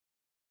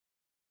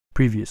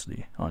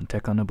Previously on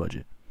Tech on a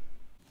Budget.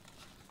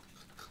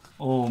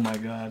 Oh my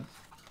god.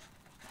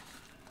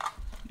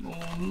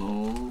 Oh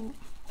no.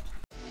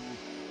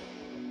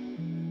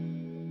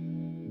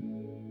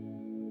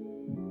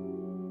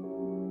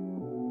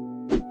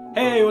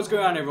 Hey, what's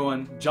going on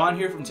everyone? John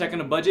here from Tech on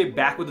a Budget,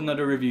 back with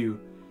another review.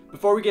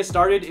 Before we get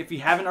started, if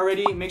you haven't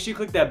already, make sure you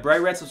click that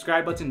bright red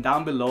subscribe button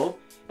down below,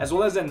 as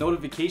well as that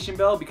notification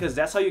bell, because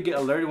that's how you get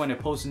alerted when I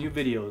post new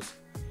videos.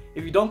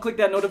 If you don't click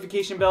that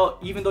notification bell,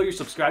 even though you're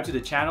subscribed to the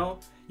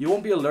channel, you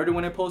won't be alerted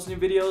when I post new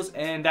videos,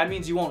 and that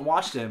means you won't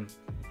watch them.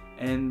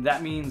 And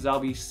that means I'll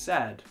be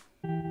sad.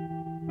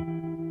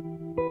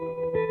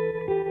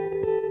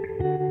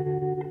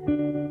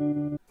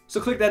 So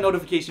click that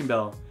notification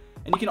bell.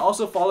 And you can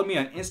also follow me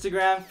on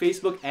Instagram,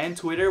 Facebook, and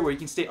Twitter, where you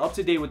can stay up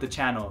to date with the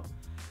channel.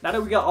 Now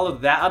that we got all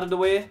of that out of the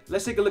way,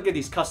 let's take a look at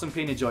these custom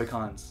painted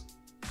JoyCons.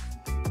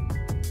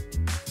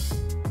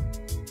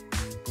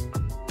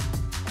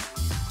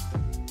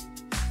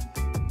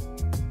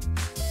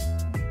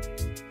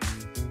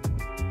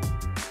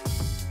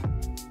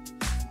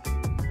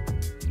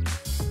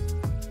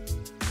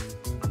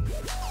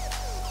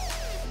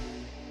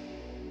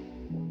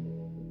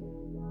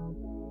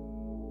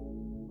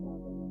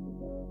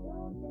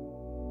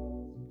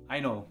 I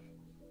know,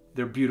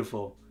 they're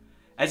beautiful.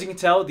 As you can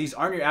tell, these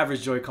aren't your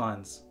average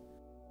JoyCons.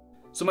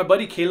 So my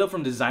buddy Caleb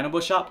from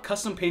DesignableShop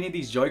custom painted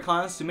these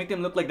JoyCons to make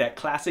them look like that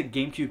classic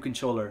GameCube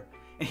controller,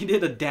 and he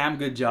did a damn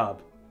good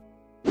job.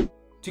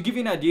 To give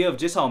you an idea of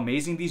just how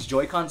amazing these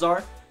JoyCons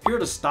are, here are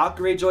the stock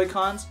gray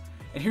JoyCons,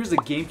 and here's the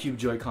GameCube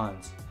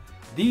JoyCons.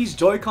 These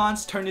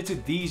JoyCons turned into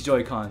these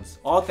JoyCons,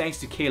 all thanks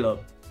to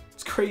Caleb.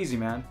 It's crazy,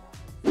 man.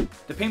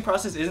 The paint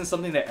process isn't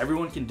something that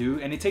everyone can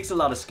do, and it takes a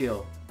lot of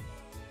skill.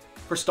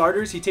 For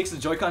starters, he takes the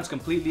JoyCons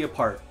completely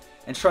apart,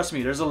 and trust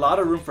me, there's a lot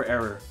of room for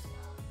error.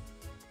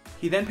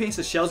 He then paints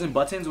the shells and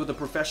buttons with a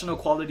professional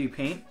quality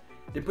paint,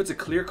 then puts a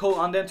clear coat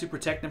on them to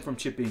protect them from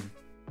chipping.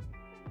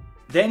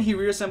 Then he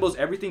reassembles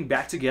everything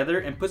back together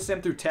and puts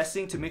them through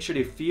testing to make sure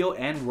they feel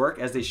and work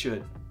as they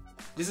should.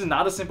 This is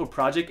not a simple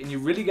project, and you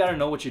really gotta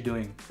know what you're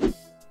doing.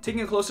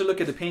 Taking a closer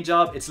look at the paint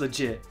job, it's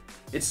legit.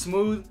 It's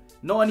smooth,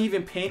 no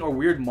uneven paint or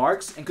weird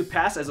marks, and could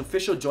pass as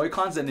official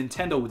JoyCons that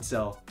Nintendo would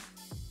sell.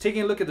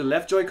 Taking a look at the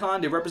left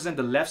JoyCon, they represent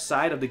the left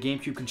side of the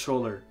GameCube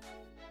controller.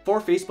 4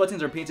 face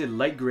buttons are painted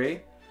light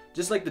gray,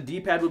 just like the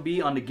D-pad would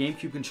be on the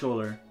GameCube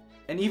controller.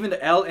 And even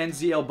the L and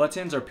ZL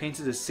buttons are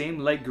painted the same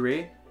light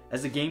gray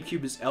as the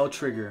GameCube's L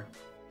trigger.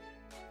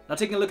 Now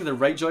taking a look at the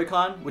right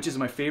JoyCon, which is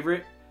my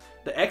favorite,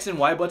 the X and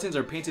Y buttons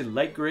are painted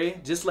light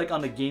gray, just like on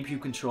the GameCube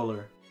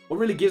controller. What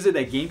really gives it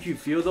that GameCube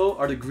feel though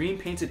are the green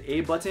painted A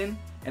button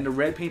and the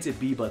red painted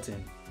B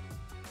button.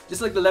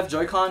 Just like the left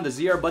JoyCon, the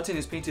ZR button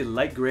is painted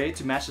light gray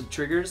to match the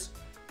triggers,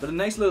 but a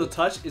nice little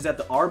touch is that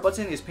the R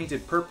button is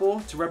painted purple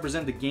to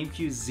represent the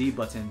GameCube's Z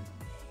button.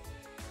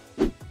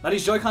 Now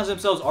these JoyCons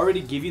themselves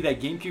already give you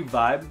that GameCube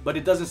vibe, but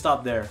it doesn't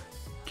stop there.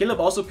 Caleb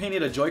also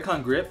painted a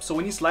JoyCon grip, so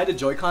when you slide the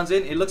JoyCons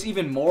in, it looks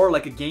even more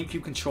like a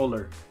GameCube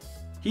controller.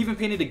 He even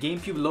painted the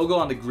GameCube logo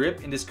on the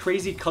grip in this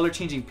crazy color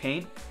changing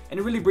paint, and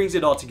it really brings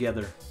it all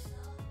together.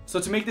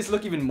 So to make this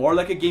look even more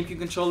like a GameCube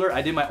controller,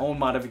 I did my own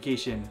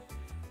modification.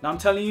 Now I'm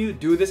telling you,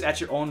 do this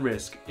at your own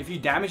risk. If you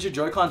damage your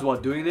JoyCons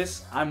while doing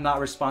this, I'm not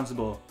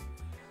responsible.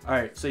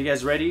 Alright, so you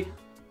guys ready?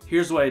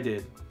 Here's what I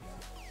did.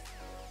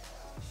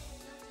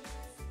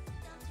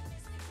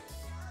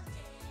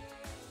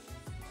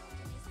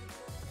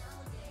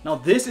 Now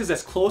this is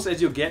as close as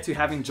you'll get to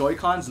having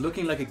JoyCons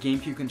looking like a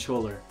GameCube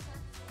controller.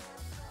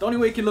 The only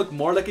way it can look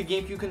more like a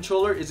GameCube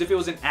controller is if it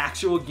was an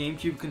actual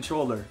GameCube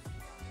controller.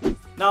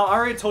 Now I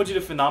already told you the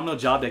phenomenal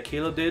job that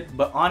Caleb did,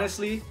 but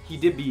honestly, he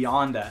did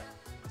beyond that.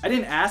 I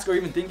didn't ask or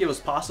even think it was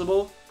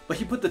possible, but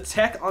he put the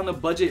Tech on a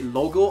Budget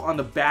logo on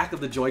the back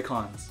of the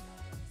JoyCons.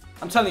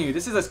 I'm telling you,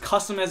 this is as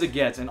custom as it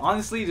gets, and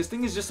honestly, this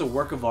thing is just a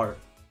work of art.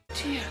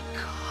 Dear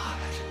God,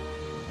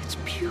 it's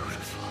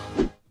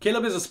beautiful.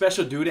 Caleb is a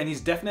special dude, and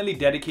he's definitely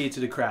dedicated to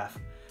the craft.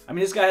 I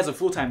mean, this guy has a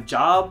full-time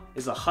job,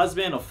 is a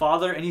husband, a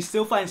father, and he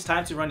still finds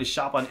time to run his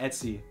shop on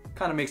Etsy.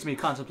 Kinda makes me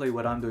contemplate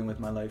what I'm doing with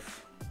my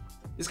life.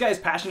 This guy is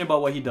passionate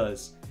about what he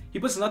does. He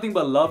puts nothing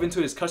but love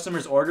into his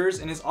customers' orders,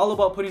 and is all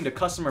about putting the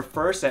customer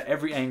first at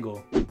every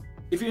angle.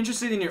 If you're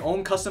interested in your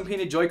own custom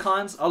painted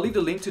JoyCons, I'll leave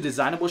the link to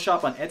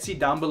DesignableShop on Etsy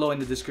down below in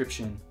the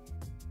description.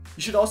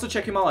 You should also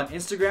check him out on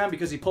Instagram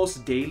because he posts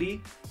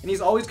daily, and he's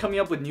always coming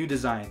up with new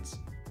designs.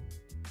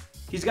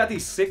 He's got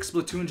these 6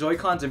 Splatoon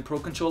JoyCons and Pro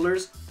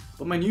controllers,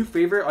 but my new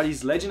favorite are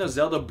these Legend of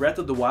Zelda Breath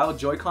of the Wild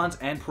JoyCons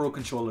and Pro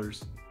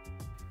controllers.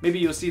 Maybe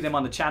you'll see them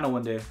on the channel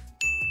one day.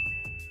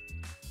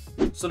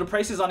 So the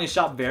prices on his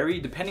shop vary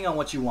depending on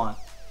what you want.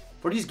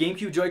 For these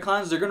GameCube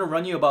JoyCons, they're gonna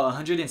run you about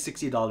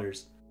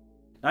 $160.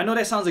 Now I know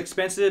that sounds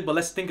expensive, but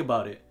let's think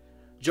about it.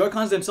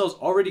 JoyCons themselves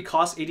already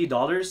cost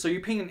 $80, so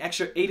you're paying an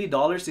extra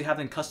 $80 to have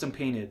them custom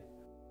painted.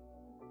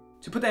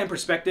 To put that in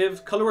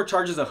perspective, Colorwork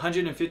charges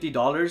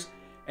 $150,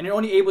 and you're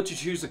only able to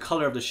choose the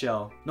color of the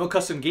shell. No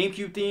custom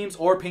GameCube themes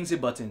or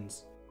painted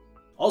buttons.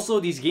 Also,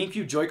 these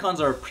GameCube JoyCons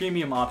are a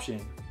premium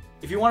option.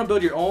 If you want to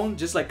build your own,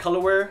 just like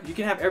colorware, you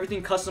can have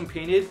everything custom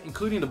painted,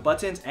 including the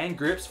buttons and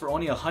grips for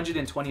only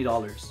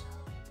 $120.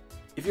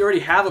 If you already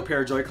have a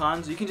pair of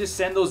Joy-Cons, you can just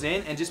send those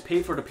in and just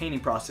pay for the painting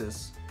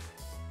process.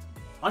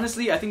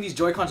 Honestly, I think these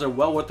Joy-Cons are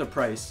well worth the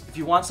price if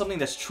you want something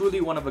that's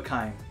truly one of a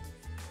kind.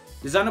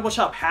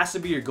 DesignableShop has to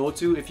be your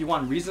go-to if you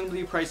want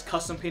reasonably priced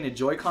custom painted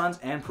Joy-Cons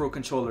and Pro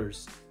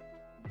controllers.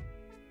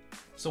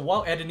 So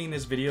while editing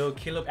this video,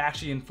 Caleb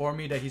actually informed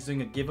me that he's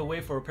doing a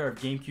giveaway for a pair of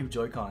GameCube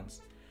JoyCons.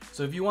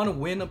 So if you want to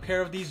win a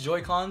pair of these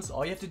Joy-Cons,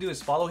 all you have to do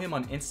is follow him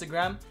on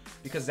Instagram,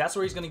 because that's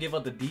where he's going to give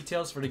out the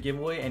details for the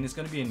giveaway, and it's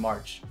going to be in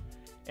March.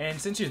 And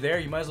since you're there,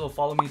 you might as well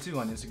follow me too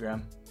on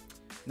Instagram.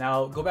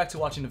 Now go back to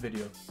watching the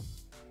video.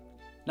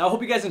 Now I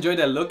hope you guys enjoyed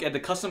that look at the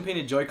custom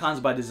painted Joy-Cons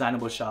by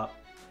DesignableShop.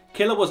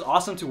 Caleb was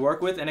awesome to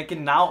work with, and I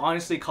can now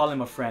honestly call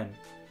him a friend.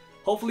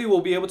 Hopefully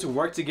we'll be able to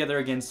work together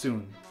again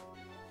soon.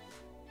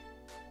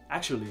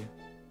 Actually,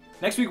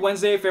 next week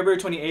Wednesday, February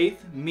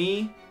 28th,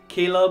 me,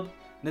 Caleb,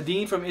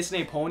 Nadine from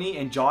Isnay Pony,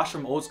 and Josh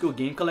from Old School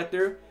Game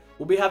Collector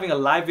will be having a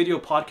live video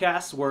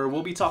podcast where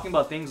we'll be talking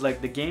about things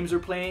like the games we're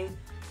playing,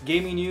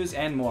 gaming news,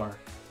 and more.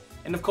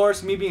 And of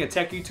course, me being a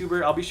tech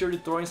YouTuber, I'll be sure to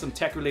throw in some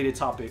tech related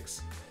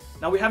topics.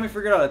 Now we haven't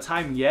figured out a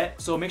time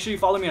yet, so make sure you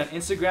follow me on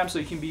Instagram so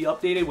you can be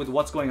updated with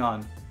what's going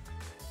on.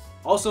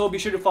 Also, be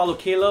sure to follow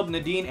Caleb,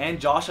 Nadine,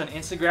 and Josh on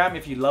Instagram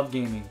if you love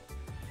gaming.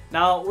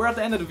 Now, we're at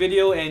the end of the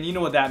video, and you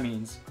know what that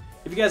means.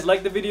 If you guys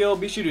liked the video,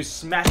 be sure to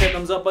smash that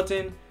thumbs up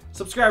button,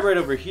 subscribe right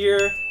over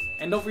here,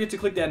 and don't forget to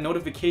click that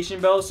notification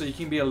bell so you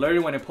can be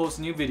alerted when I post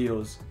new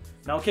videos.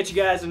 Now I'll catch you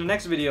guys in the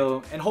next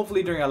video, and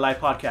hopefully during a live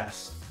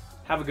podcast.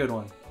 Have a good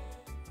one.